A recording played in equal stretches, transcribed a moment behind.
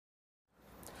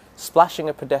Splashing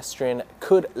a pedestrian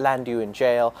could land you in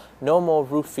jail. No more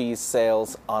roofies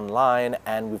sales online.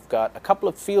 And we've got a couple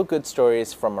of feel-good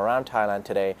stories from around Thailand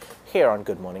today here on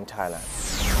Good Morning Thailand.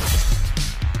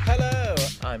 Hello,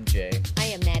 I'm Jay. I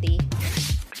am Maddie.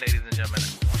 Ladies and gentlemen.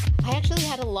 I actually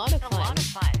had a lot of fun.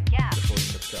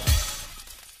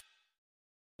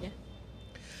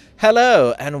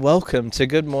 Hello and welcome to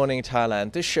Good Morning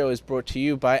Thailand. This show is brought to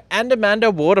you by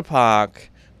Andamanda Water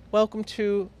Park. Welcome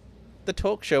to the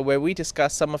talk show where we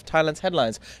discuss some of Thailand's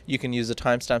headlines. You can use the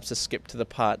timestamps to skip to the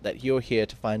part that you're here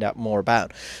to find out more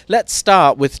about. Let's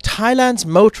start with Thailand's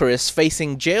motorists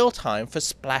facing jail time for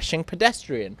splashing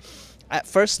pedestrian. At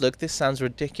first look, this sounds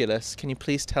ridiculous. Can you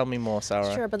please tell me more,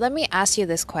 Sarah? Sure, but let me ask you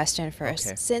this question first.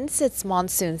 Okay. Since it's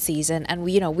monsoon season and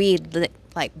we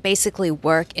basically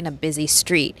work in a busy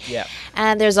street. Yeah.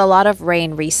 And there's a lot of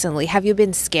rain recently. Have you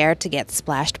been scared to get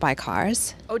splashed by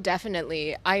cars? Oh,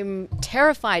 definitely. I'm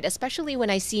terrified, especially when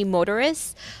I see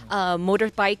motorists,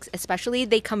 motorbikes especially.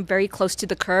 They come very close to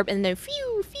the curb and then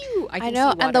phew, phew. I can know,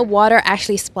 see water. and the water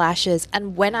actually splashes.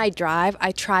 And when I drive,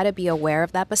 I try to be aware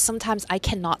of that, but sometimes I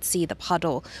cannot see the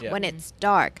puddle when it's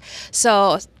dark.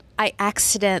 So I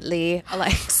accidentally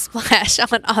splash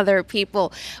on other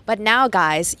people. But now,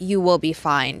 guys, you will be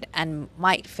fined and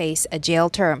might face a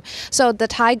jail term. So the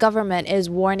Thai government is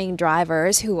warning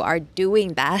drivers who are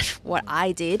doing that, what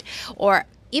I did, or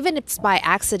even if it's by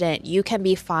accident, you can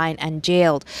be fined and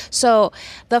jailed. So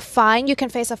the fine, you can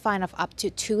face a fine of up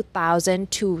to 2,000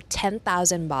 to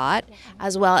 10,000 baht,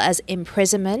 as well as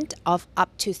imprisonment of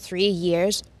up to 3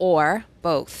 years or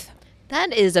both.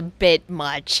 That is a bit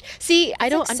much. See, I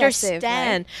don't excessive,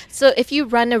 understand. So if you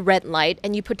run a red light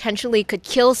and you potentially could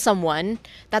kill someone,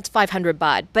 that's 500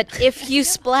 baht. But if you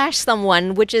splash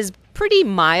someone, which is pretty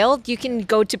mild, you can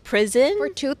go to prison. For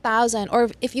 2,000, or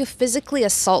if you physically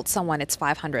assault someone, it's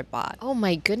 500 baht. Oh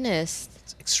my goodness.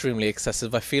 It's extremely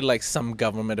excessive. I feel like some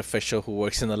government official who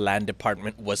works in the land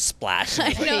department was splashed.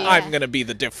 I'm going to be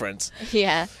the difference.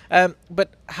 Yeah.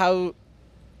 But how...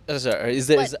 is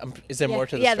there more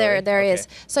to the Yeah, story? there is.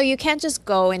 So you can't just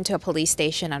go into a police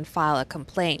station and file a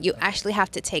complaint. You actually have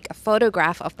to take a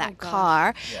photograph of that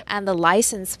car and the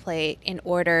license plate in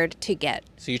order to get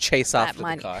So you chase that after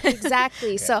money. the car.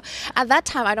 Exactly. So at that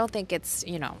time, I don't think it's,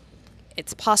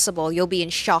 it's possible. You'll be in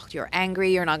shock. You're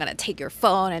angry. You're not going to take your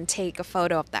phone and take a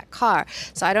photo of that car.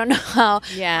 So I don't know how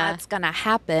that's going to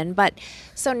happen. But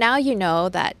so now you know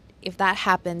that if that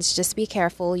happens, just be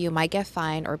careful. You might get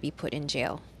fined or be put in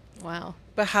jail. Wow.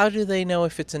 But how do they know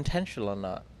if it's intentional or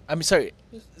not? I'm sorry.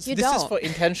 This is don't. for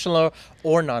intentional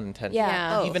or non-intentional.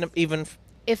 Yeah. Yeah. Even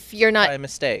If you're by not,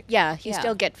 mistake. yeah, you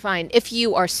still get fined if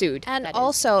you are sued. And that is.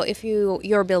 also, if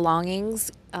your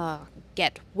belongings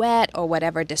get wet or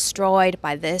whatever destroyed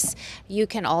by this, you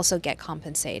can also get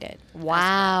compensated.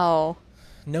 Wow.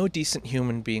 No decent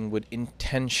human being would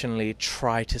intentionally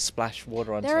try to splash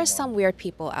water on There someone. are some weird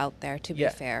people out there, to be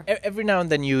fair. Every now and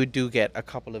then you do get a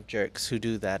couple of jerks who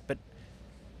do that, but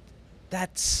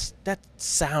that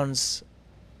sounds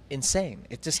insane.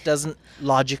 It just doesn't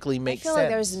logically make I feel sense. like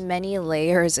there's many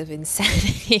layers of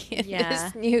insanity in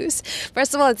this news.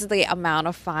 First of all, it's the amount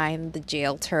of fine, the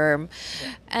jail term,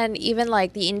 and even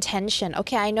like the intention.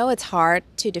 Okay, I know it's hard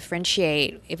to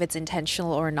differentiate if it's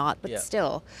intentional or not, but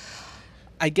still.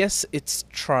 I guess it's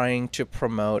trying to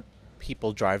promote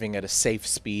people driving at a safe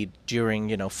speed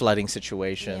during, flooding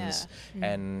situations.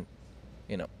 And,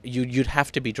 you'd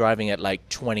have to be driving at like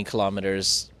 20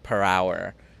 kilometers per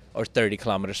hour or 30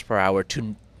 kilometers per hour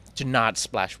to not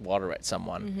splash water at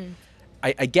someone.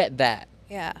 I get that.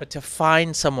 Yeah. But to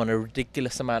fine someone a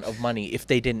ridiculous amount of money if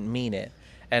they didn't mean it.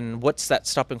 And what's that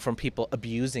stopping from people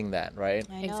abusing that, right?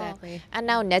 I know. Exactly. And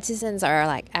now netizens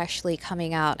are actually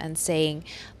coming out and saying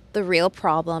the real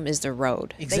problem is the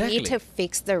road. They Exactly. need to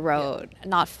fix the road,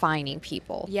 not fining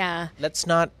people. Yeah. Let's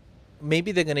not.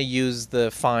 Maybe they're going to use the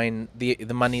fine, the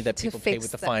money that To people pay fix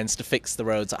with the the- fines to fix the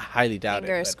roads. I highly doubt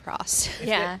Fingers it. but crossed.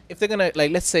 Yeah. if they're going to,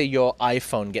 let's say your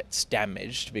iPhone gets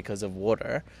damaged because of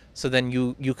water, so then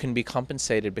you can be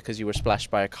compensated because you were splashed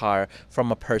by a car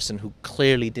from a person who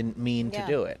clearly didn't mean to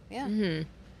do it. Yeah.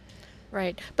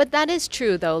 Right. But that is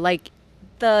true, though.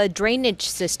 The drainage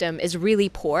system is really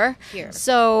poor. Here.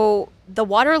 So the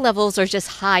water levels are just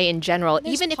high in general.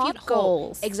 There's even if you go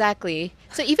potholes. exactly.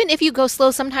 So even if you go slow,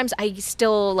 sometimes I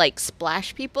still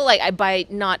splash people by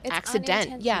not It's accident.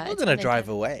 unintentional. Yeah. You're it's going to drive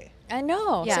unintentional. away. I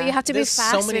know. Yeah. So you have to There's be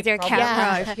so fast many with your problems.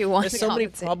 camera if you want There's to so many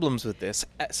compensate. problems with this.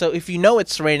 So if you know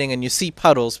it's raining and you see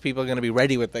puddles, people are going to be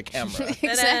ready with their camera.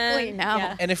 Exactly. Now.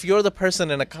 Yeah. And if you're the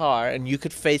person in a car and you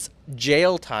could face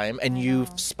jail time and you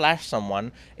splash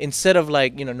someone, instead of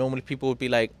normally people would be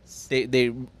like,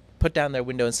 they put down their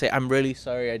window and say, I'm really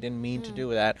sorry, I didn't mean to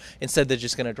do that. Instead, they're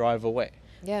just going to drive away.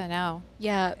 Yeah, no.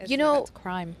 Yeah, It's, you know, it's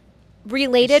crime.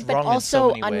 related It's but wrong in so also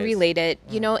many ways. unrelated.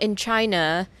 You know, in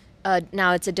China,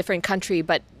 now it's a different country,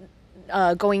 but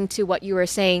going to what you were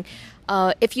saying,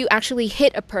 if you actually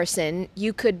hit a person,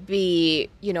 you could be,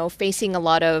 you know, facing a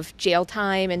lot of jail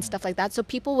time and stuff like that. So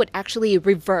people would actually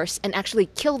reverse and actually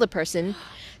kill the person,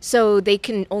 so they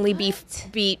can only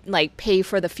be like pay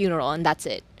for the funeral, and that's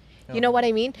it. You know what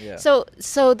I mean? Yeah.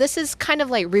 So this is kind of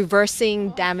like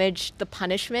reversing damage, the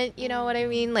punishment. You know what I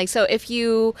mean? Like, so if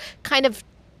you kind of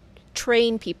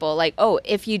train people, like, oh,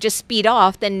 if you just speed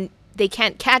off, then they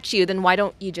can't catch you. Then why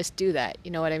don't you just do that?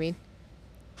 You know what I mean?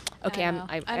 Okay, I know.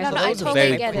 I I know, So no, that I was a totally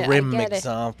very get it, I grim get it.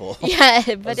 example. yeah,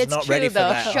 was but it's not true ready for though.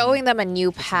 that. Showing them a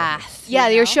new path. Yeah,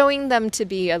 you you're know? showing them to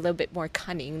be a little bit more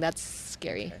cunning. That's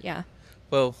scary. Yeah.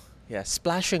 Well, yeah,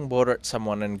 splashing water at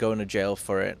someone and going to jail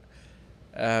for it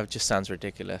just sounds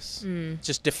ridiculous.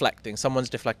 Just deflecting. Someone's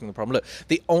deflecting the problem. Look,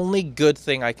 the only good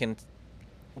thing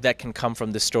that can come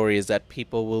from this story is that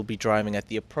people will be driving at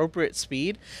the appropriate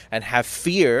speed and have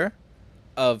fear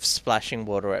of splashing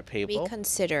water at Be people.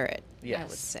 considerate, I Yes.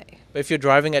 would say. But if you're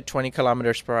driving at 20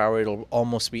 kilometers per hour, it'll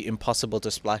almost be impossible to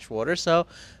splash water. So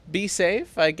be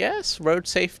safe, I guess. Road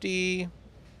safety.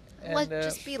 And, Let's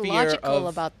just be fear logical of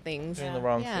about things. doing the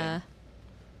wrong yeah. thing.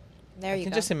 There I you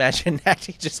can go. just imagine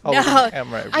Natty just holding No, the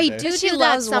camera every I day. do She do that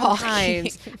loves walking.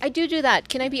 sometimes. I do that.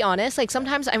 Can I be honest? Like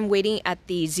sometimes I'm waiting at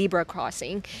the zebra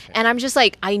crossing, and I'm just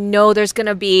like, I know there's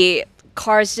gonna be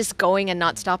cars just going and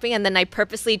not stopping, and then I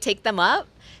purposely take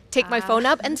my phone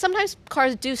up, and sometimes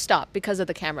cars do stop because of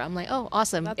the camera. I'm like, oh,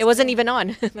 awesome! That's It wasn't good. even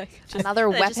on. Like, Another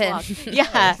I just weapon. walked.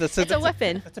 Yeah, it's a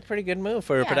weapon. That's a pretty good move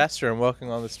for a Yeah. pedestrian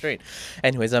walking on the street.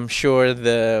 Anyways, I'm sure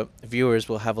the viewers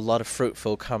will have a lot of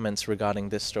fruitful comments regarding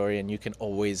this story, and you can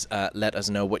always let us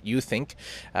know what you think.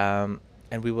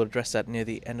 And we will address that near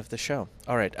the end of the show.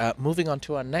 All right, moving on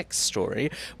to our next story,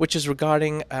 which is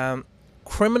regarding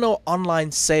criminal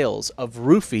online sales of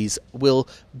roofies will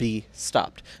be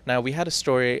stopped. Now, we had a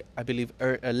story, I believe,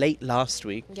 late last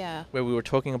week, Yeah. where we were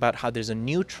talking about how there's a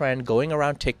new trend going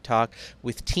around TikTok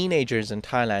with teenagers in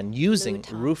Thailand using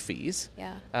tongue. roofies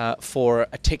Yeah. for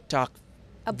a TikTok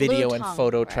A blue video and tongue,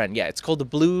 photo right. trend. Yeah, it's called the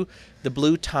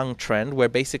blue tongue trend, where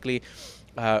basically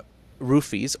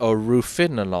roofies or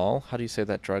rufinol, how do you say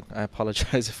that drug? I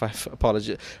apologize if I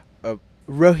apologize.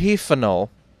 Rohypnol.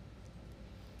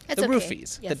 It's The okay.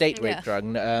 roofies, the Yes. date rape Yeah.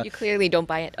 drug. You clearly don't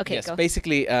buy it. Okay, Yes, go.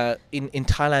 basically, in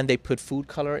Thailand they put food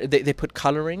color. They put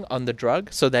coloring on the drug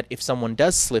so that if someone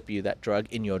does slip you that drug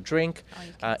in your drink, Oh,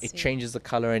 you can it see. changes the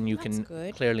color and you That's can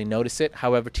good. clearly notice it.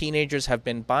 However, teenagers have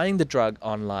been buying the drug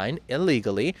online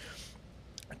illegally,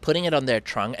 putting it on their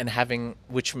tongue and having,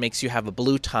 which makes you have a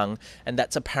blue tongue, and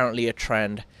that's apparently a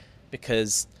trend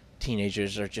because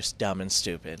teenagers are just dumb and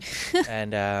stupid,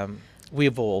 and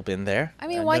we've all been there. I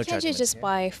mean, No why can't you judgment just here.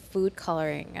 buy food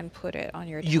coloring and put it on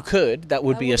your tongue? You could. That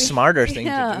would That be would a be- smarter thing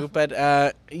yeah. to do.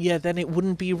 But yeah, then it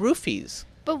wouldn't be roofies.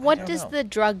 But what don't does know. the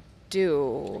drug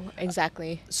do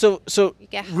exactly? So You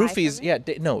get high roofies, from it?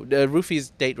 yeah, no, the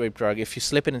roofies date rape drug. If you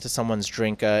slip it into someone's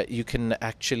drink, you can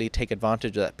actually take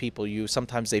advantage of that. People,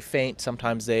 sometimes they faint,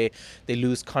 sometimes they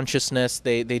lose consciousness.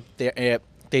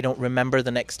 They don't remember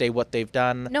the next day what they've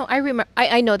done. No, I remember.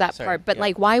 I know that Sorry, part, but yeah.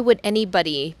 like, why would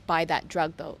anybody buy that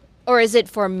drug though? Or is it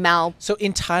for mal? So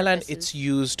in Thailand, Purposes. it's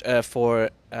used for.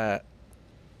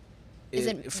 Is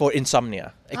it- for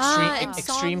insomnia? Ah,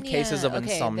 Extreme cases of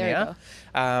insomnia. Okay, there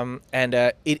you insomnia, and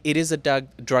it is a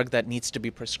drug that needs to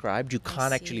be prescribed. You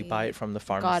can't actually buy see. it from the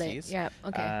Got it. pharmacies. Yeah.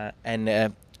 Okay.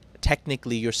 And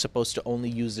technically, you're supposed to only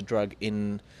use the drug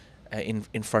in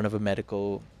front of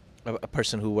a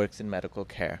person who works in medical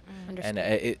care. And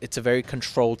Understood. it's a very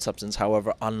controlled substance.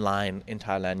 However, online in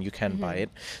Thailand, you can Mm-hmm. buy it.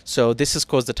 So this has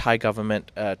caused the Thai government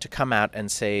to come out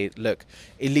and say, look,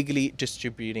 illegally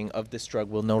distributing of this drug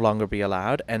will no longer be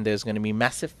allowed, and there's going to be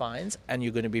massive fines, and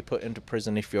you're going to be put into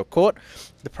prison if you're caught.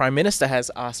 The Prime Minister has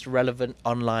asked relevant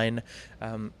online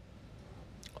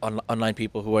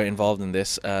people who are involved in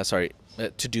this,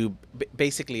 to do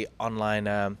basically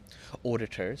online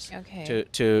auditors Okay.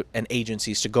 to and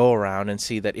agencies to go around and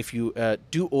see that if you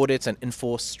do audits and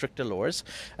enforce stricter laws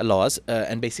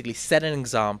and basically set an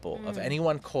example of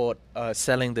anyone caught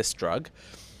selling this drug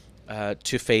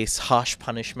to face harsh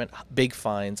punishment, big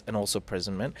fines, and also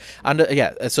imprisonment.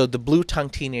 So the blue tongue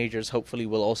teenagers hopefully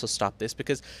will also stop this,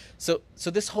 because so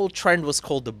this whole trend was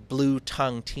called the blue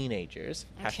tongue teenagers,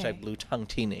 Okay. #blue tongue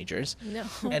teenagers. No.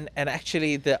 And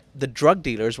actually the drug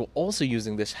dealers were also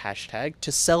using this hashtag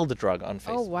to sell the drug on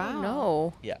Facebook. Oh, wow.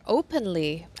 No. Yeah.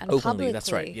 Openly and Openly, publicly.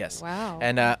 that's right, yes. Wow.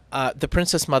 And the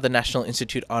Princess Mother National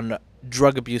Institute on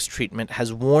Drug Abuse Treatment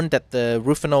has warned that the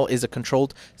Rufinol is a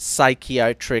controlled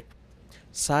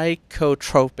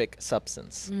psychotropic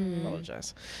substance.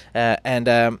 Apologize.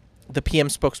 The PM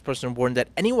spokesperson warned that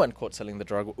anyone caught selling the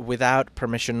drug without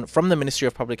permission from the Ministry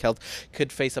of Public Health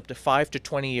could face up to 5 to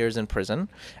 20 years in prison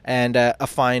and a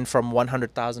fine from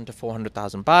 100,000 to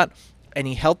 400,000 baht.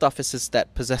 Any health officers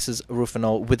that possesses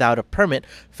Rufinol without a permit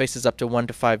faces up to 1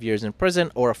 to 5 years in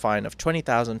prison or a fine of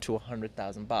 20,000 to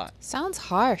 100,000 baht. Sounds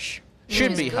harsh.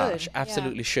 Should be good. harsh. Yeah.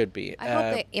 Absolutely should be. I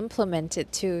hope they implement it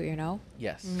too, you know?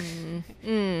 Yes.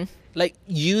 Mm. Like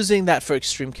using that for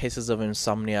extreme cases of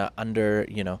insomnia under,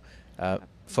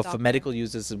 for Doctor. medical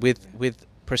uses with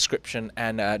prescription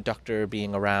and a doctor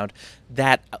being around,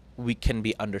 that we can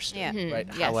be understood, Yeah. right?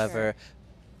 Yes. However,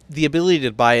 the ability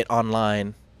to buy it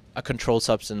online, a controlled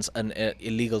substance, an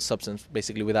illegal substance,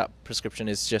 basically without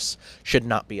prescription, should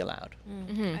not be allowed.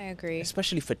 I agree.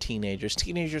 Especially for teenagers.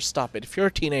 Teenagers, stop it. If you're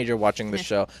a teenager watching this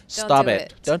show, stop do it.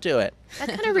 it. Don't do it. That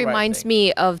kind Do of the right reminds thing.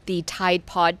 me of the Tide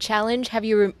Pod challenge. Do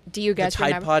you The guys Tide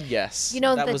remember? Pod, yes. You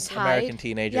know, that the was Tide, American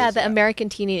teenagers. Yeah, the American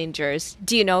teenagers.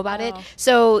 Do you know about it? Oh.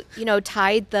 So,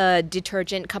 Tide, the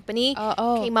detergent company,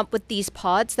 Oh. came up with these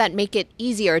pods that make it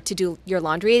easier to do your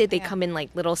laundry. They Yeah. come in like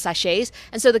little sachets.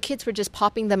 And so the kids were just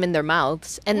popping them in their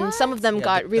mouths. And some of them Yeah,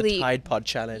 got the really... Tide Pod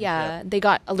challenge. yeah, they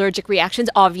got allergic reactions.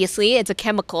 Obviously, it's a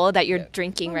chemical that you're Yeah.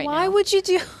 drinking right Why now. would you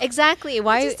do? Exactly. It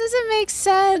Why? just doesn't make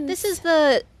sense. This is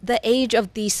the age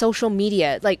of the social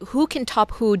media. Like, who can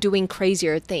top who doing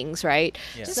crazier things, right?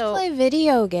 Yeah. Just So play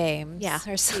video games. Yeah,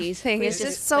 or please. something. Please It's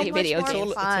just just so play much video more It's games.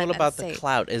 all, fun it's all about and the safe.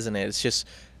 clout, isn't it? It's just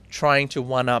trying to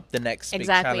one up the next big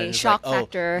Exactly. challenge. Shock like,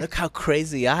 factor. Oh, look how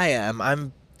crazy I am.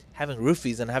 I'm having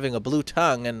roofies and having a blue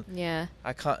tongue, and Yeah.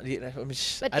 I can't.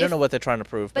 But I don't if- know what they're trying to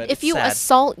prove. But But if it's you sad.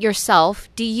 assault yourself,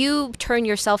 do you turn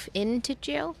yourself into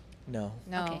jail? no,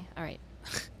 No. Okay, all right.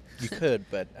 you could,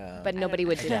 but. But nobody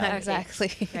would do that. Okay.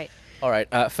 Exactly. Right. All right,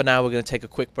 for now, we're going to take a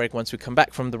quick break. Once we come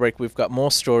back from the break, we've got more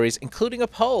stories, including a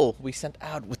poll we sent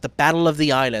out with the Battle of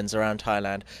the Islands around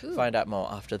Thailand. Find out more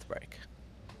after the break.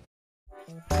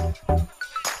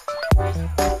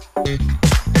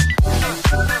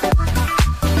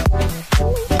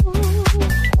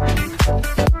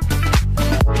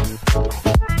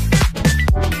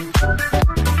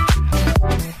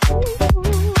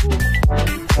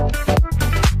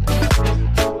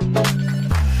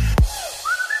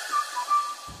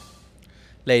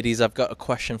 Ladies, I've got a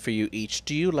question for you each.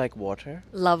 Do you like water?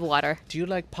 Love water. Do you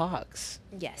like parks?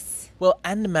 Yes. Well,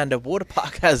 Andamanda Water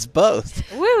Park has both.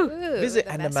 Woo! Visit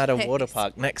Andamanda Water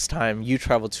Park next time you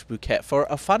travel to Phuket for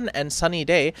a fun and sunny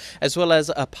day, as well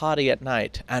as a party at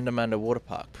night. Andamanda Water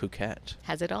Park, Phuket.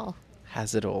 Has it all.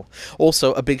 Has it all.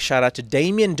 Also, a big shout out to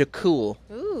Damien DeCool.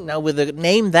 Ooh. Now, with a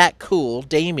name that cool,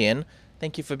 Damien,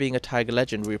 thank you for being a Tiger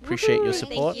legend. We appreciate your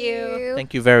support. Thank you.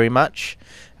 Thank you very much.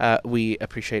 We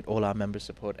appreciate all our members'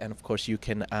 support, and of course, you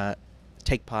can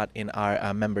take part in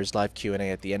our members' live Q&A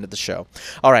at the end of the show.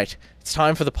 All right, it's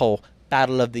time for the poll.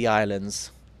 Battle of the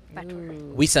Islands.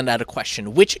 We sent out a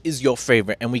question. Which is your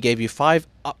favorite? And we gave you 5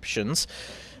 options.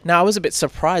 Now, I was a bit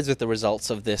surprised with the results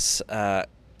of this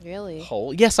Really?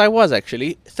 poll. Yes, I was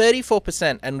actually.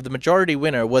 34%, and the majority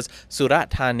winner was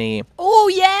Surat Thani. Oh,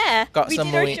 yeah! Got we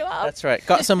Samui. did our job. That's right.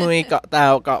 Got Samui, got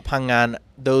Tao, got Phangan.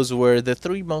 Those were the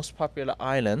 3 most popular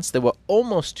islands. There were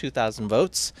almost 2,000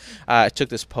 votes. I took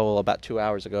this poll about 2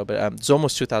 hours ago, but it's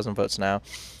almost 2,000 votes now.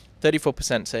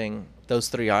 34% saying those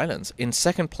 3 islands. In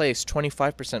second place,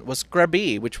 25% was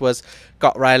Krabi, which was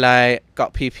Got Railai,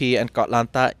 Got PP, and Got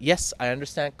Lanta. Yes, I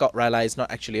understand Got Railai is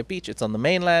not actually a beach. It's on the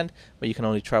mainland, but you can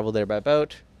only travel there by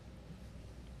boat.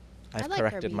 I've like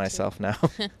corrected Krabi too. myself now.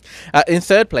 In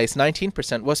third place,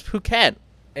 19% was Phuket,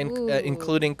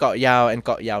 including Got Yao and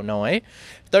Got Yao Noi.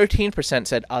 13%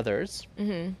 said others.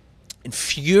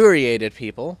 Infuriated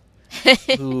people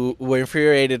who were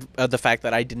infuriated at the fact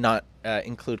that I did not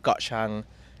include Got Chang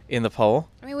in the poll.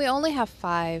 I mean, we only have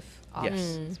 5 Yes.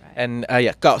 options, right? And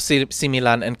Got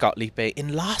Similan and Got Lipe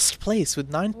in last place with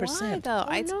 9%.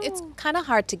 Why though? It's kind of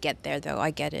hard to get there though.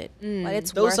 I get it, but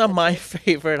it's Those worth are it. my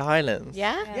favorite islands.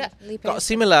 Yeah? Yeah. Lipe Got is-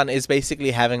 Similan is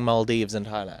basically having Maldives in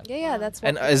Thailand. Yeah, that's what.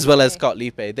 And people as well as say. Got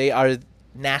Lipe. They are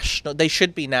national, they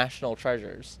should be national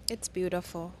treasures. It's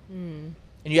beautiful.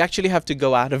 And you actually have to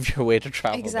go out of your way to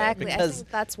travel there Exactly. I because think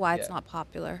that's why it's yeah. not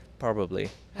popular. probably.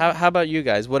 How about you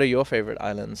guys? What are your favorite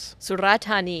islands? Surat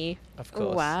Thani. Of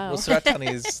course. wow. Well, Surat Thani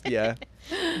is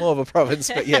more of a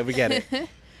province, but yeah, we get it.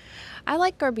 I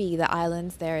like Krabi. The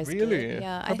islands there is Really? good.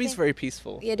 Yeah, I Krabi's think very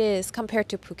peaceful. it is compared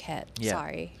to Phuket. Yeah.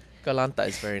 Sorry. Galanta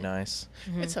is very nice.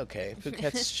 It's okay.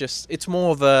 Phuket's it's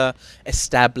more of a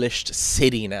established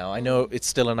city now. I know it's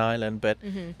still an island, but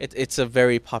it's a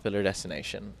very popular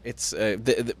destination. It's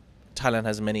Thailand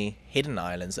has many hidden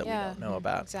islands that we don't know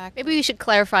about. Exactly. Maybe we should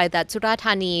clarify that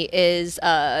Surathani is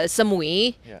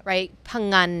Samui, right?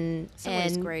 Phangan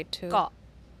Samui's and great too. Got.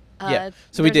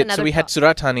 So we there's did. So we another had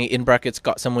Surathani in brackets.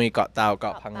 Got Samui. Got Tao.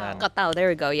 Got Phangan. Got Tao. There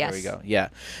we go. Yes. There we go. Yeah.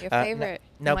 Your favorite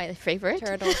Now, My favorite.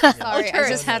 turtle. Sorry, I turtle.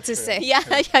 just had to say. Yeah,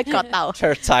 Got Tao.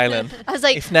 Turt's Island. I was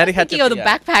like, If Natty had thinking to- of the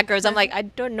yeah. backpackers. I'm like, I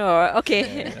don't know.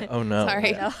 Okay. Oh no.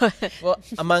 Sorry. Well,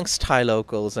 amongst Thai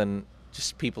locals and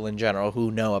just people in general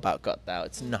who know about Got Thao,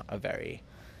 it's not a very.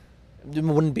 It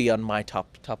wouldn't be on my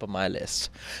top of my list.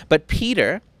 But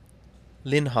Peter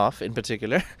Linhoff, in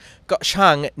particular, Got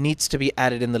Chang needs to be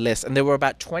added in the list. And there were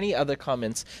about 20 other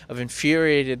comments of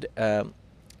infuriated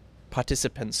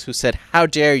participants who said, "How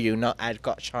dare you not add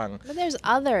Got Chang?" But there's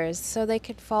others, so they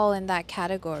could fall in that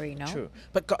category, no? True.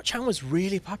 But Got Chang was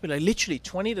really popular. Literally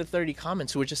 20 to 30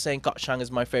 comments who were just saying, Got Chang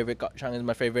is my favorite, Got Chang is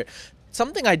my favorite.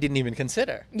 Something I didn't even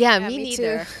consider. Yeah, Yeah, me me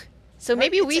neither. too. So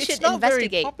maybe Right? we It's should not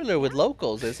investigate. very popular with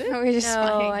locals, is it? We're just No,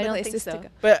 finding I don't think places so. to go.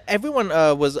 But everyone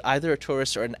was either a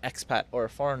tourist or an expat or a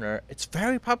foreigner. It's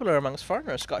very popular amongst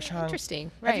foreigners, Got Chang.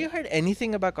 Interesting. Have you Right. heard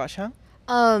anything about Got Chang?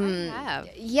 I have.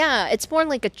 Yeah, it's more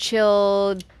like a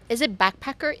chill. Is it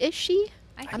backpacker-ishy?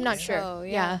 I I'm think not sure. so,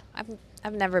 Yeah.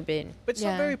 I've never been. But it's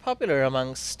Yeah. not very popular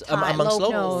amongst Thai amongst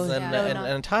locals locals, and, yeah.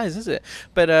 and Thais, is it?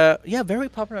 But yeah, very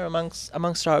popular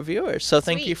amongst our viewers. So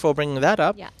thank you Sweet. for bringing that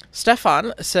up. Yeah.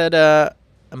 Stefan said, a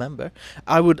member,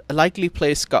 I would likely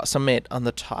place Got Summit on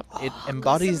the top. It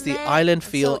embodies the Summit. island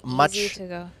It's feel so easy much to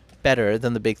go. better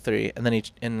than the big three. And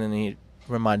then he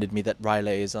reminded me that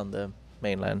Riley is on the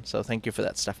mainland. So thank you for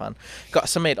that, Stefan. Got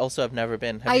Summit also I've never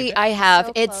been. Have you been? I have.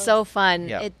 So it's close. so fun.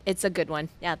 Yeah. It's a good one.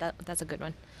 Yeah, that's a good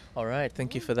one. All right,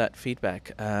 thank you for that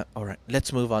feedback. All right,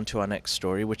 let's move on to our next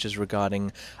story, which is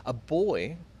regarding a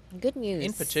boy Good news.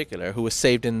 in particular who was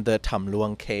saved in the Tham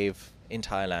Luang cave in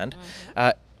Thailand.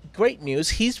 Great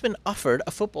news, he's been offered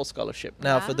a football scholarship.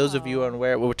 Now, for those of you Wow.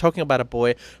 unaware, we're talking about a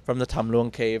boy from the Tham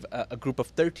Luang cave, a group of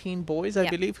 13 boys, I Yeah.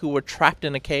 believe, who were trapped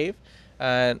in a cave.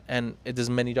 And there's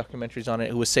many documentaries on it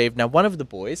who was saved. Now, one of the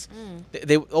boys,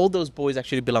 all those boys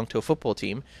actually belong to a football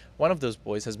team. One of those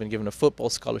boys has been given a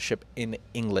football scholarship in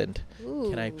England.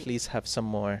 Can I Ooh. please have some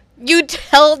more? You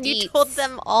told Deets.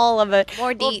 them all of it.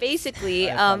 More Well, deets. basically,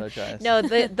 I apologize. no,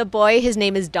 the boy, his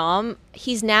name is Dom.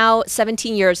 He's now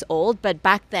 17 years old, but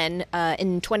back then,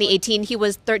 in 2018, he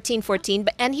was 13, 14,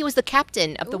 and he was the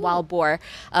captain of the Wild Boar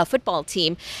football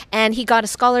team. And he got a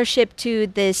scholarship to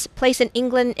this place in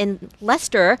England in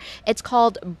Leicester. It's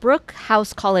called Brooke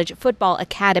House College Football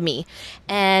Academy.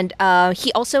 And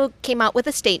he also came out with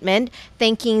a statement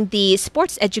thanking the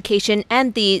sports education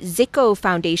and the Zico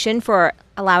Foundation for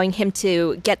allowing him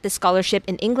to get this scholarship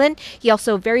in England. He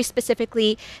also very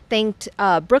specifically thanked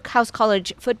Brooke House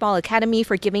College Football Academy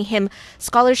for giving him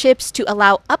scholarships to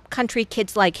allow upcountry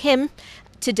kids like him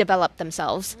to develop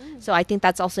themselves. So I think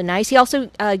that's also nice. He also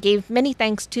gave many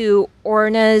thanks to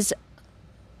Orna's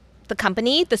the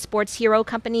company, the Sports Hero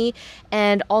company,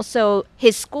 and also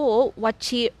his school,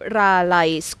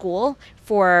 Wachiralai School,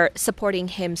 for supporting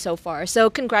him so far. So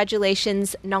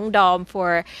congratulations, Nong Dom,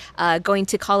 for going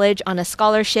to college on a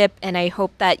scholarship, and I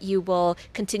hope that you will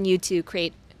continue to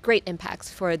create great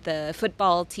impacts for the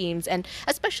football teams, and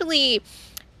especially,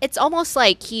 it's almost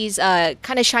like he's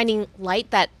kind of shining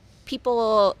light that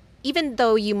people, even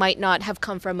though you might not have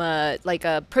come from a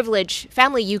privileged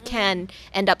family, you can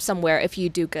end up somewhere if you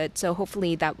do good. So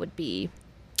hopefully that would be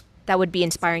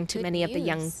inspiring to Good many of the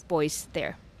young news. boys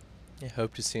there. I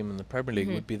hope to see him in the Premier League.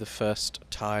 Would be the first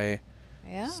Thai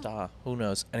Yeah. star. Who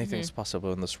knows? Anything's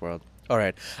possible in this world. All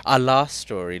right. Our last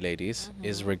story, ladies,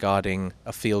 is regarding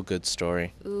a feel-good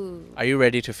story. Ooh. Are you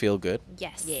ready to feel good?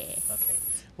 Yes. Okay.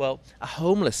 Well, a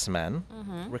homeless man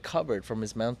recovered from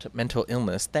his mental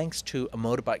illness thanks to a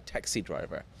motorbike taxi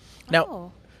driver. Now,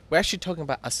 Oh. we're actually talking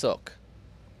about Asok.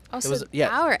 Oh, It so was- yeah.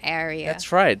 our area.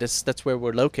 That's right. That's where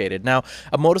we're located. Now,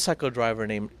 a motorcycle driver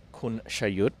named Kun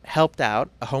Shayut helped out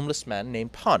a homeless man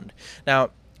named Pond. Now,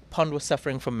 Pond was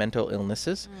suffering from mental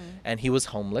illnesses, and he was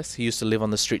homeless. He used to live on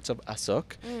the streets of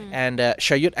Asok. And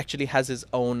Shayut actually has his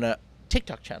own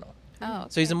TikTok channel. Oh,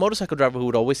 So he's a motorcycle driver who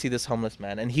would always see this homeless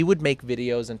man, and he would make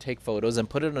videos and take photos and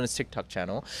put it on his TikTok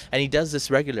channel. And he does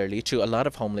this regularly to a lot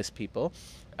of homeless people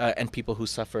and people who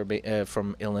suffer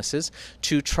from illnesses,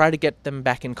 to try to get them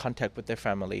back in contact with their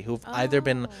family who've either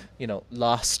been,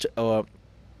 lost or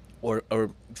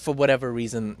for whatever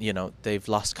reason, they've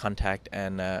lost contact,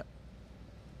 and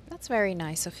That's That's very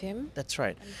nice of him. That's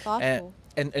right. And thoughtful.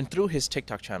 And through his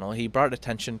TikTok channel, he brought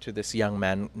attention to this young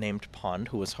man named Pond,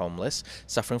 who was homeless,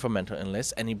 suffering from mental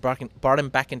illness, and he brought him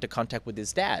back into contact with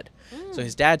his dad. So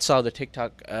his dad saw the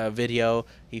TikTok video.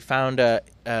 He found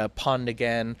Pond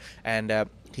again, and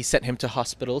he sent him to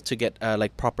hospital to get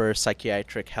like proper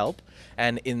psychiatric help.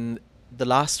 And in the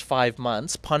last 5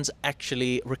 months, Pond's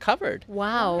actually recovered.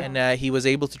 Wow. And he was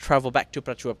able to travel back to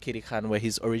Prachuap Khiri Khan, where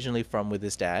he's originally from, with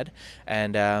his dad.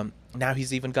 And now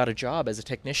he's even got a job as a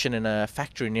technician in a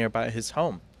factory nearby his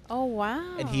home. Oh, wow.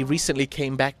 And he recently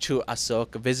came back to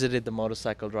Asok, visited the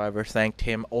motorcycle driver, thanked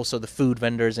him, also the food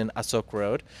vendors in Asok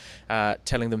Road,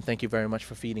 telling them thank you very much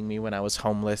for feeding me when I was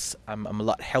homeless. I'm a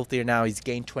lot healthier now. He's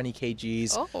gained 20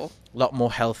 kgs, a lot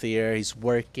more healthier. He's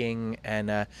working, and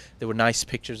there were nice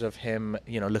pictures of him,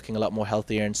 looking a lot more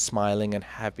healthier and smiling and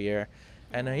happier.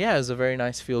 And it was a very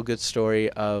nice feel-good story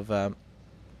of a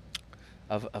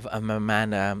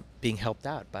man being helped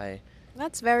out by...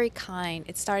 That's very kind.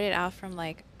 It started out from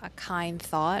like a kind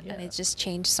thought, and it just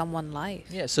changed someone's life.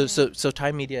 Yeah, so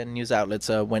Thai media and news outlets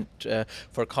went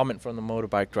for a comment from the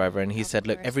motorbike driver, and he said,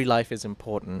 look, every life is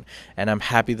important, and I'm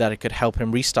happy that it could help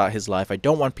him restart his life. I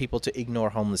don't want people to ignore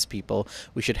homeless people.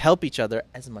 We should help each other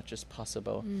as much as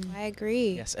possible. I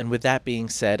agree. Yes, and with that being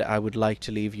said, I would like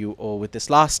to leave you all with this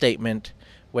last statement,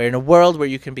 where in a world where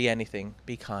you can be anything,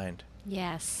 be kind.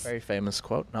 Yes. Very famous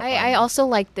quote. I also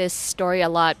like this story a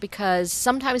lot because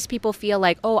sometimes people feel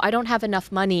like, oh, I don't have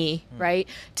enough money, right,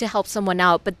 to help someone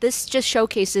out. But this just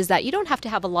showcases that you don't have to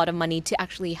have a lot of money to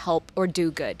actually help or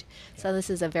do good. Yeah. So this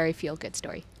is a very feel-good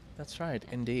story. That's right,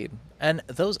 indeed. And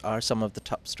those are some of the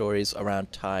top stories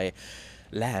around Thai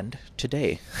land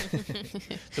today.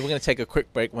 So we're going to take a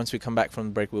quick break. Once we come back from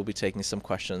the break, we'll be taking some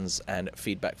questions and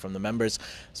feedback from the members.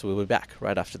 So we'll be back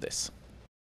right after this.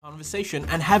 Conversation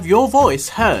and have your voice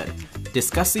heard.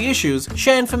 Discuss the issues,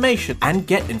 share information, and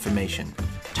get information.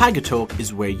 Tiger Talk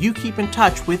is where you keep in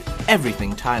touch with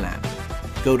everything Thailand.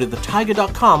 Go to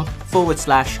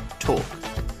thetiger.com/talk.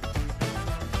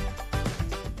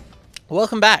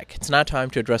 Welcome back. It's now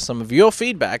time to address some of your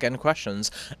feedback and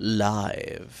questions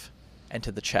live.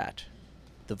 Enter the chat.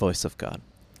 The voice of God.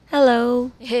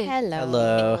 Hello.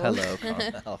 Hello,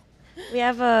 Carmel. We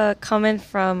have a comment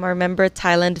from our member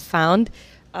Thailand Found.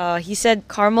 He said,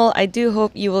 Carmel, I do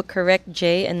hope you will correct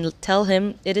Jay and tell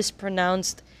him it is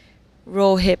pronounced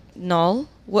Rohypnol.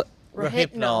 What?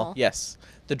 Rohypnol. Yes.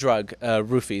 The drug,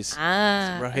 roofies.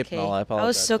 Rohypnol, okay. I apologize. I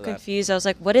was so for confused. I was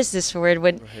like, what is this word?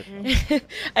 When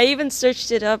I even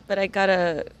searched it up, but I got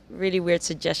a really weird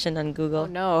suggestion on Google. Oh,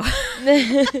 no.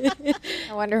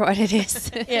 I wonder what it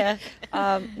is. Yeah.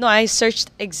 No, I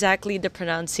searched exactly the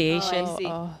pronunciation. Oh, I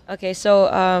see. Okay, so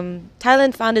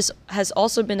Thailand Found has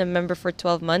also been a member for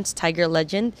 12 months, Tiger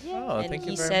Legend. Oh, and thank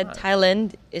you he very said much.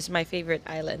 Thailand is my favorite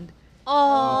island.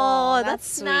 Oh, that's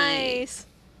that's sweet. nice.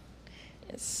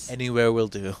 Yes. Anywhere will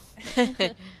do.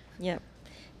 Yep.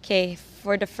 Okay,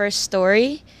 for the first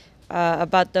story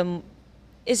about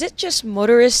is it just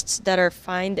motorists that are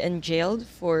fined and jailed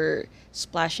for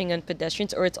splashing on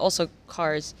pedestrians, or it's also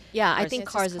cars? Yeah, I Cars. think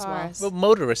It's cars just as well. cars. Well,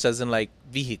 motorists as in like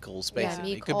vehicles, Yeah,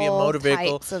 basically. meet It could be a all motor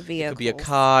vehicle. types of It could be a vehicles.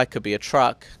 car. It could be a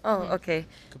truck. Oh, okay. It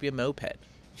could be a moped.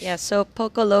 Yeah, so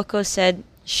Poco Loco said,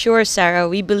 sure, Sarah,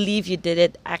 we believe you did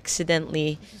it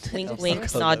accidentally. Wink, wink,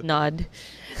 Poco nod, Loco. nod.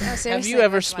 No, Have seriously, you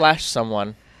ever that's why- splashed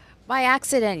someone? By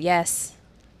accident, yes.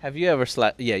 Have you ever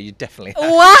splashed? Yeah, you definitely have.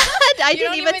 What? I You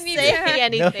didn't don't even even need say to-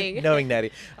 anything. Knowing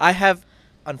Natty. I have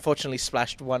unfortunately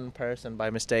splashed one person by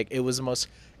mistake. It was the most...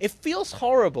 It feels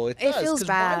horrible. It It does. feels 'cause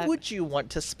why bad. would you want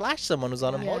to splash someone who's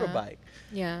on a Yeah. motorbike?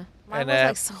 Yeah. Mine And,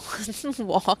 was like someone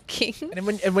walking. And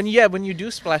when you do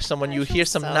splash someone, you hear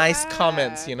some so nice bad.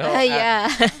 comments, you know, Yeah.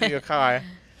 to your car,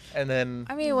 and then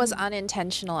I mean, it was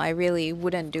unintentional. I really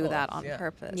wouldn't do course, that on yeah.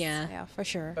 purpose. Yeah. Yeah, for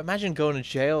sure. imagine going to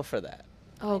jail for that.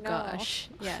 Oh, know. gosh.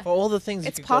 Yeah. For all the things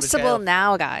It's you could go to possible jail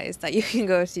now, guys, that you can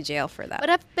go to jail for that. But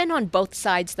I've been on both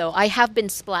sides, though. I have been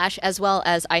splashed as well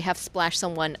as I have splashed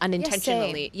someone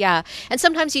unintentionally. Yeah. And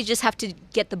sometimes you just have to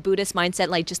get the Buddhist mindset,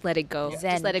 like, just let it go. Yeah. Just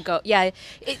Zen. let it go. Yeah.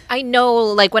 I know,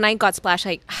 like, when I got splashed,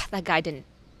 like, that guy didn't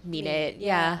mean it.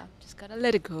 Yeah. Just gotta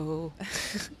let it go.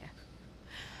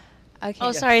 Okay.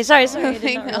 Oh, sorry. I did not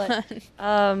Moving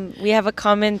realize. We have a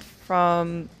comment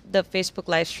from the Facebook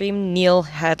live stream, Neil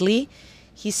Hadley.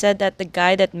 He said that the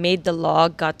guy that made the law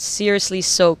got seriously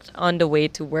soaked on the way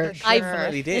to work. For I sure.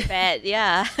 Definitely did. bet,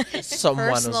 yeah. Someone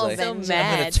was Personal like, vengeance. So I'm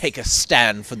going mad. to take a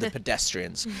stand for the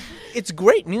pedestrians. It's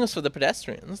great news for the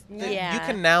pedestrians. You Yeah.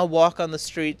 can now walk on the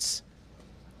streets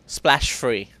splash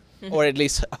free, or at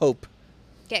least hope.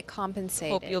 Get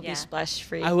compensated. Hope you'll Yeah. be splash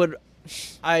free.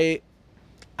 I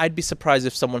I'd be surprised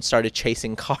if someone started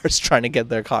chasing cars trying to get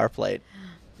their car plate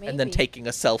and then Maybe. taking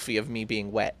a selfie of me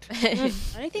being wet.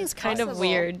 Anything's Kind of possible.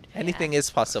 weird. Anything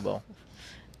is possible.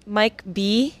 Mike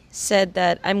B said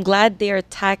that I'm glad they are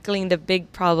tackling the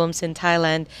big problems in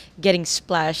Thailand, getting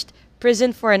splashed.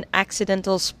 Prison for an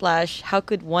accidental splash. How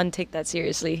could one take that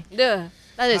seriously? Ugh,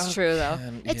 that is true though.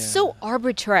 It's so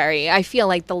arbitrary. I feel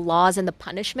like the laws and the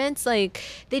punishments, like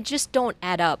they just don't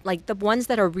add up. Like the ones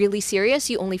that are really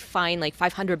serious, you only fine like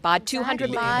 500 baht,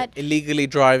 200 baht. Illegally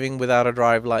driving without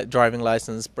a driving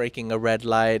license, breaking a red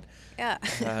light. Yeah.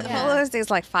 Yeah. All those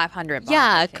things like 500 baht, I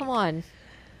Yeah, think. come on.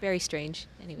 Very strange.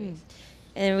 Anyways.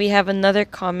 And we have another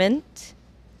comment.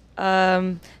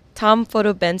 Tom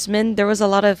Photo Bensman. There was a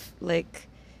lot of like,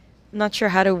 I'm not sure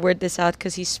how to word this out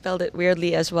because he spelled it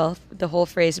weirdly as well, the whole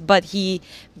phrase. But he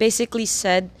basically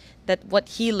said that what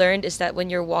he learned is that when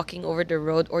you're walking over the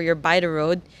road or you're by the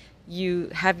road, you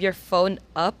have your phone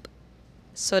up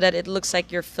so that it looks like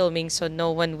you're filming, so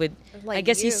no one would. I Like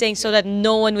guess he's you. saying so that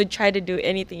no one would try to do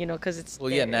anything, you know, because it's. Well,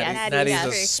 yeah, there. Natty's a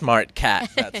Natty's smart cat.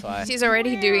 That's why. She's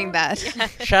already doing that.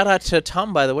 Shout out to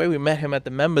Tom, by the way. We met him at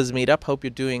the members meetup. Hope you're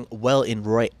doing well in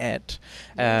Royette.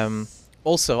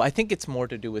 Also, I think it's more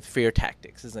to do with fear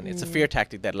tactics, isn't it? It's a fear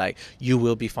tactic that, like, you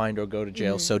will be fined or go to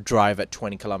jail, so drive at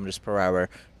 20 kilometers per hour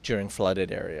during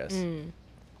flooded areas.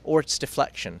 Or it's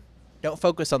deflection. Don't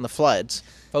focus on the floods.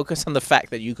 Focus on the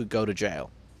fact that you could go to jail.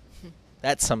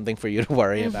 That's something for you to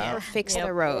worry Or about. fix Yep.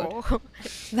 the road.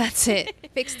 That's it.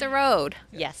 Fix the road.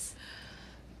 Yes.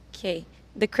 Okay.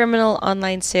 The criminal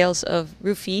online sales of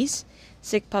roofies.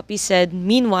 Sick Puppy said,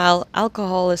 meanwhile,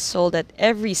 alcohol is sold at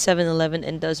every 7-Eleven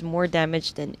and does more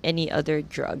damage than any other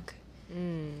drug.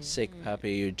 Sick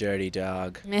puppy, you dirty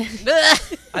dog.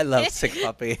 I love Sick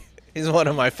Puppy. He's one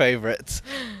of my favorites.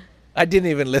 I didn't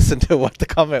even listen to what the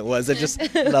comment was. I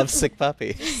just love Sick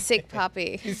Puppy. Sick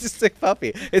puppy. He's a Sick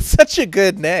Puppy. It's such a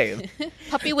good name.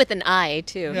 Puppy with an eye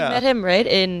too. Yeah. You met him, right,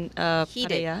 in He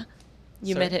did. Pattaya?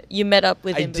 You Sorry? met him. You met up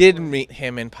with I him. did before. meet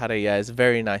him in Pattaya. He's a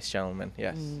very nice gentleman.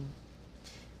 Yes.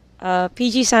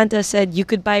 PG Santa said you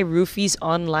could buy roofies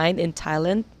online in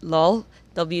Thailand. Lol.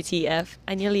 WTF.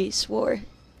 I nearly swore.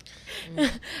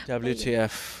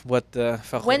 WTF? What the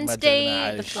fuck?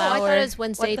 Wednesday, the the Oh, I flower. thought it was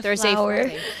Wednesday, What the Thursday, flower?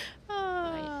 Friday.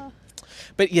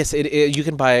 But yes, you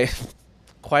can buy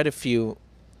quite a few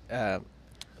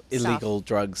illegal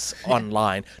drugs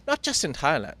online, not just in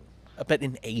Thailand, but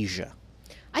in Asia.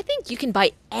 I think you can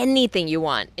buy anything you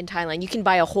want in Thailand. You can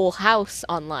buy a whole house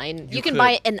online. You can could.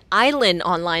 buy an island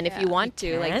online if you Yeah. want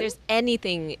to. Like can? there's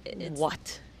anything. It's-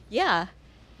 What? Yeah.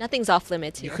 Nothing's off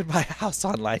limits You here. could buy a house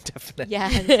online, definitely. Yeah.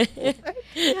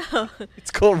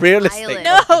 It's called real estate Island.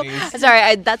 No. companies.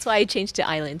 Sorry, that's why I changed to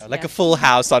islands. Like yeah. a full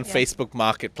house on Facebook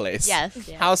Marketplace. Yes.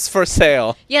 Yeah. House for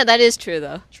sale. Yeah, that is true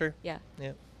though. True. Yeah.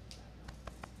 Yeah.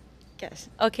 Yes.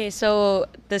 Okay, so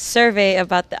the survey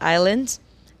about the islands,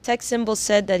 Tech Symbol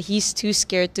said that he's too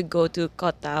scared to go to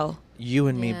Koh Tao. You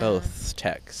and me Yeah. both,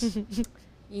 Tex.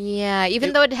 Yeah, even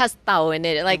It- though it has tao in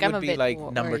it, like it I'm would a be bit like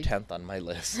more number worried. 10th on my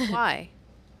list. Why?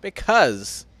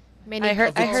 Because Many I heard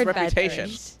its bad reputation.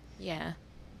 things. Yeah.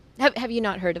 Have you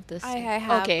not heard of this? I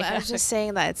have. Okay. But I was just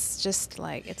saying that it's just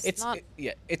like it's not.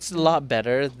 it's a lot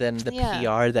better than the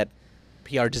Yeah.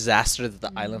 PR disaster that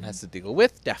the island has to deal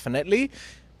with, definitely.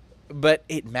 But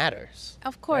it matters.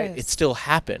 Of course. Right? It still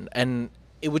happened, and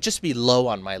it would just be low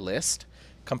on my list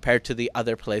compared to the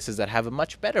other places that have a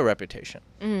much better reputation.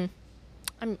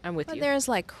 I'm with But you. there's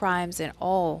like crimes in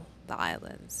all the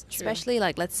islands, especially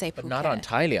like let's say But Phuket. not on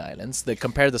Thailand Islands. They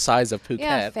compare the size of Phuket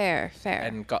Yeah, fair.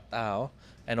 and Koh Tao,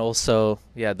 and also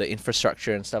the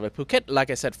infrastructure and stuff. Like Phuket,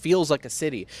 like I said, feels like a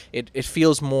city. It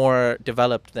feels more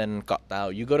developed than Koh Tao.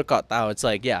 You go to Koh Tao, it's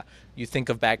like you think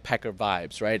of backpacker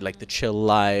vibes, right? Like the chill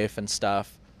life and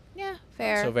stuff. Yeah,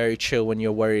 fair. So very chill when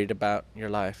you're worried about your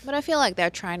life. But I feel like they're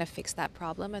trying to fix that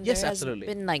problem, and Yes, there absolutely.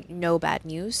 has been like no bad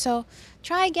news. So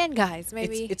try again, guys.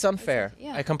 Maybe It's unfair.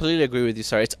 Yeah. I completely agree with you,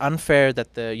 sorry. It's unfair that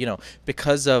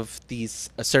because of these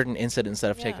certain incidents that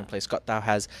have taken Yeah. place, Koh Tao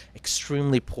has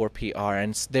extremely poor PR,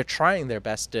 and they're trying their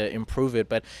best to improve it.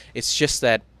 But it's just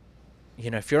that,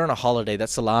 if you're on a holiday,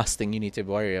 that's the last thing you need to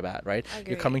worry about, right? You're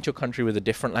Agree. coming to a country with a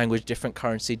different language, different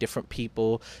currency, different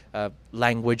people,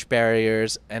 language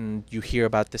barriers, and you hear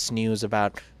about this news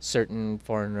about certain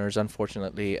foreigners,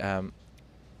 unfortunately,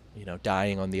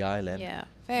 dying on the island. Yeah,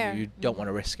 fair. You don't want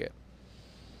to risk it.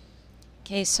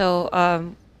 Okay,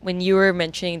 so when you were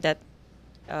mentioning that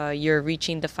you're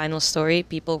reaching the final story,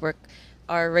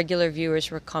 our regular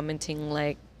viewers were commenting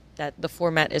like that the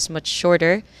format is much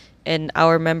shorter, and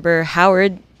our member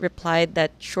Howard replied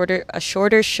that a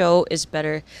shorter show is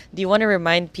better. Do you want to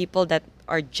remind people that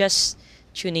are just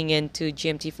tuning in to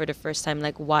GMT for the first time,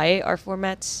 like why our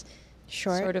formats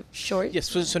Short. sort of short? Yes,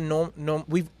 so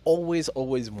we've always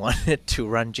wanted to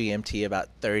run GMT about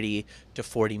 30 to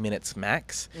 40 minutes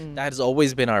max. That has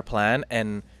always been our plan,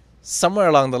 and somewhere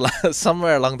along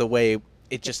the way,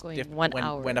 it just going 1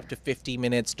 hour. went up to 50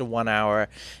 minutes to 1 hour,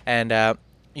 and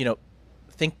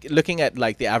looking at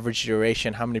like the average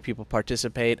duration, how many people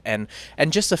participate, and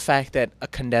just the fact that a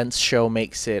condensed show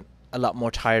makes it a lot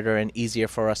more tighter and easier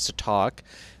for us to talk.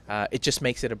 It just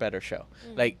makes it a better show.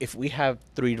 Like if we have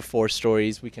 3 to 4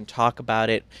 stories, we can talk about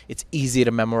it. It's easy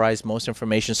to memorize most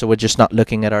information, so we're just not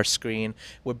looking at our screen.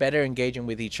 We're better engaging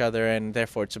with each other, and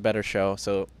therefore it's a better show.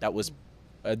 So that was,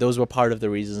 those were part of the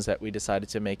reasons that we decided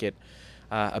to make it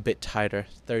a bit tighter,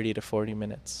 30 to 40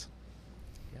 minutes.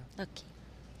 Okay.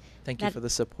 Thank you for the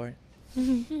support.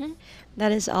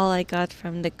 That is all I got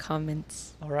from the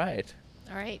comments. All right.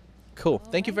 All right. Cool.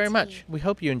 Thank you very much. We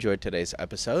hope you enjoyed today's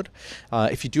episode.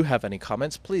 If you do have any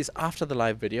comments, please, after the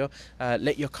live video,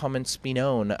 let your comments be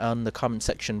known on the comment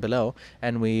section below,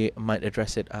 and we might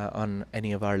address it on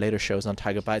any of our later shows on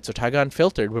Tiger Bytes or Tiger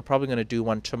Unfiltered. We're probably going to do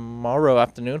one tomorrow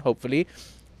afternoon, hopefully.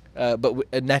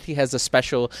 But Natty has a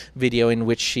special video in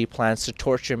which she plans to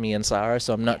torture me and Sarah,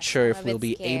 so I'm not sure if we'll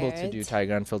be able to do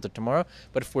Tiger Unfiltered tomorrow.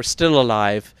 But if we're still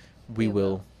alive, we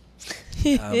will.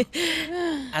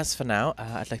 As for now,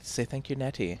 I'd like to say thank you,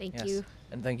 Natty. Thank you.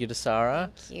 And thank you to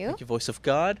Sarah. Thank you. Thank you, Voice of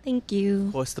God. Thank you.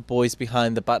 Of course, the boys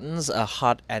behind the buttons,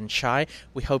 Hot and Shy.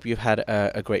 We hope you've had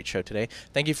a great show today.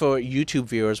 Thank you for YouTube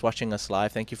viewers watching us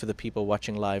live. Thank you for the people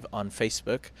watching live on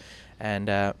Facebook.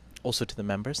 And also to the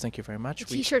members, thank you very much.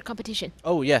 T-shirt competition.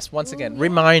 Oh, yes, once again,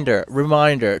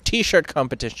 reminder, T-shirt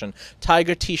competition,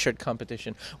 Tiger T-shirt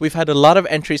competition. We've had a lot of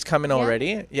entries come in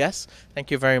already. Yes, thank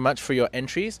you very much for your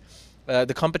entries.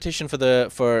 The competition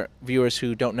for viewers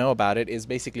who don't know about it is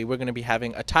basically we're going to be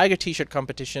having a Tiger T-shirt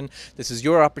competition. This is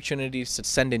your opportunity to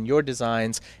send in your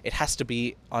designs. It has to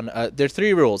be on there are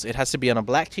 3 rules. It has to be on a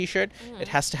black T-shirt. It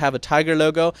has to have a tiger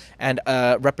logo and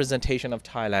a representation of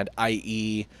Thailand,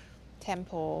 i.e.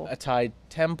 Temple. a Thai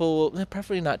temple,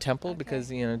 preferably not temple, because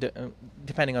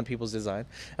depending on people's design,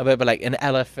 but like an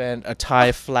elephant, a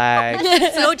Thai flag.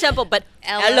 No temple, but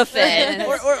elephant.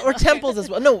 or temples as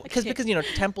well. No, because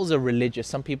temples are religious.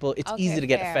 Some people, it's Okay, easy to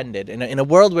get fair. offended. In a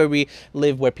world where we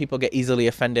live, where people get easily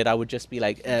offended, I would just be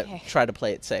like, try to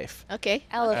play it safe. Okay.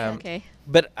 Elephant. Okay.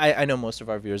 But I know most of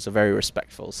our viewers are very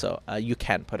respectful, so you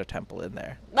can put a temple in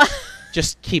there.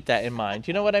 Just keep that in mind.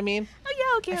 You know what I mean? Oh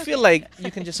yeah. Okay. I feel like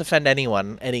you can just offend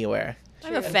anyone, anywhere.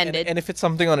 I'm offended. And if it's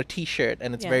something on a T-shirt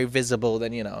and it's Yeah. very visible,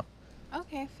 then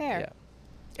Okay, fair. Yeah.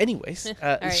 Anyways,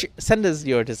 right. send us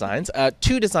your designs.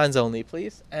 2 designs only,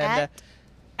 please. And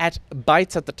at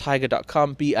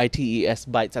bitesatthetiger.com, BITES,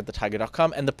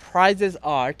 bitesatthetiger.com. And the prizes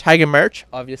are Tiger merch,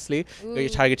 obviously. You've got your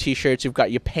Tiger T-shirts. You've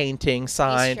got your painting,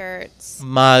 sign, T-shirts.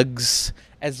 mugs,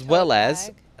 as well Tote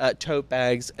as tote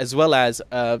bags, as well as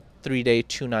a 3-day,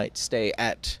 2-night stay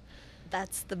at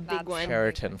That's the big That's one.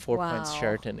 Sheraton, 4 Points Wow.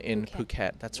 Sheraton in Phuket.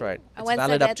 Phuket. That's right. And It's when's the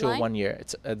valid up to deadline? 1 year.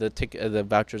 It's the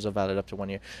vouchers are valid up to 1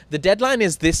 year. The deadline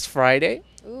is this Friday.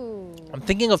 Ooh. I'm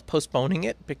thinking of postponing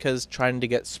it because trying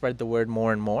to spread the word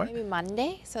more and more. Maybe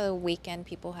Monday, so weekend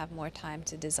people have more time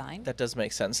to design. That does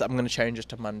make sense. I'm going to change it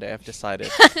to Monday. I've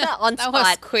decided. On That was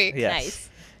spot. quick. Yes. Nice.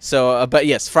 So, but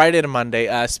yes, Friday to Monday.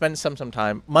 Spend some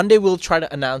time. Monday we'll try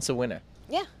to announce a winner.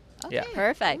 Yeah. Okay. Yeah.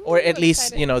 Perfect. Or at Ooh,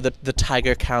 least, excited. the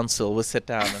Tiger Council will sit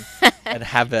down and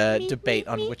have a debate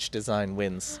on which design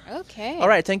wins. Okay. All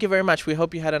right, thank you very much. We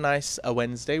hope you had a nice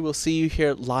Wednesday. We'll see you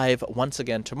here live once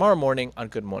again tomorrow morning on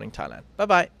Good Morning Thailand.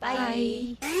 Bye-bye.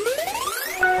 Bye.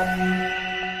 Bye.